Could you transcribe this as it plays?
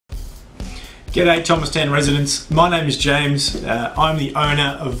G'day Thomastown residents, my name is James. I'm the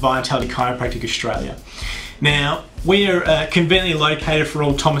owner of Vitality Chiropractic Australia. Now, we are conveniently located for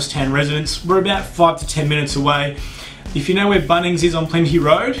all Thomastown residents. We're about 5 to 10 minutes away. If you know where Bunnings is on Plenty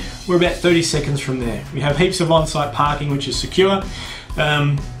Road, we're about 30 seconds from there. We have heaps of on-site parking which is secure.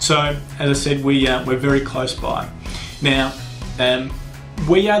 So, as I said, we're very close by. Now,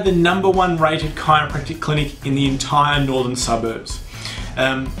 we are the #1 rated chiropractic clinic in the entire northern suburbs.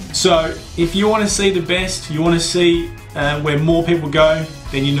 So if you want to see the best, you want to see where more people go,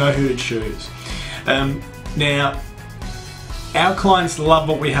 then you know who to choose. Now, our clients love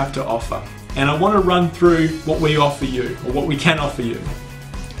what we have to offer, and I want to run through what we offer you, or what we can offer you.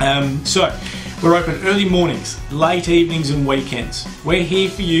 So we're open early mornings, late evenings and weekends. We're here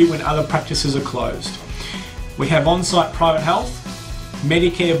for you when other practices are closed. We have on-site private health,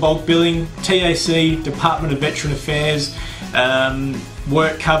 Medicare bulk billing, TAC, Department of Veteran Affairs,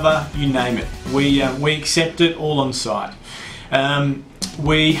 work cover, you name it. We accept it all on site.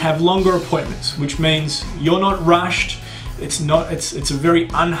 We have longer appointments, which means you're not rushed. It's a very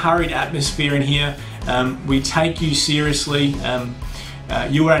unhurried atmosphere in here. We take you seriously.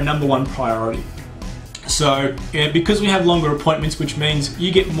 You are our #1 priority. So because we have longer appointments, which means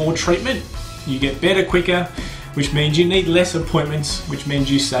you get more treatment, you get better quicker, which means you need less appointments, which means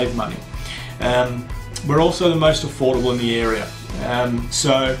you save money. We're also the most affordable in the area.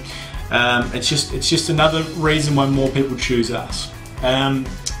 So it's just another reason why more people choose us.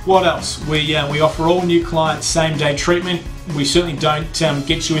 What else? We offer all new clients same-day treatment. We certainly don't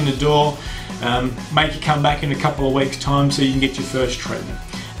get you in the door, make you come back in a couple of weeks' time so you can get your first treatment.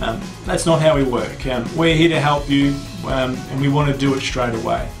 That's not how we work. We're here to help you, and we want to do it straight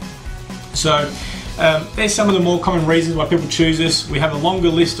away. So there's some of the more common reasons why people choose us. We have a longer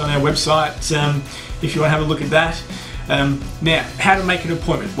list on our website if you want to have a look at that. Now, how to make an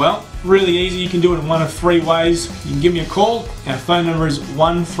appointment? Well, really easy. You can do it in one of 3 ways. You can give me a call. Our phone number is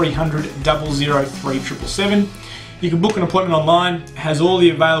 1300 003 777. You can book an appointment online. It has all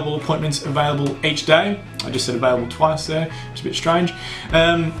the available appointments available each day. I just said available twice there, it's a bit strange.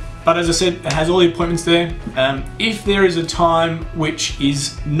 But as I said, it has all the appointments there. If there is a time which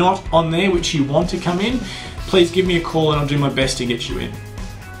is not on there, which you want to come in, please give me a call and I'll do my best to get you in.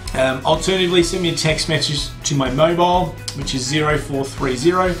 Alternatively, send me a text message to my mobile, which is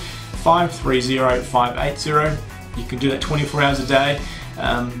 0430 530 580. You can do that 24 hours a day,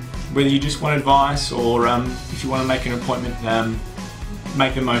 whether you just want advice or if you want to make an appointment,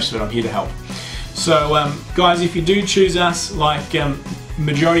 make the most of it. I'm here to help. So guys, if you do choose us, like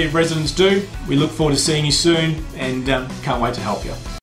majority of residents do, we look forward to seeing you soon and can't wait to help you.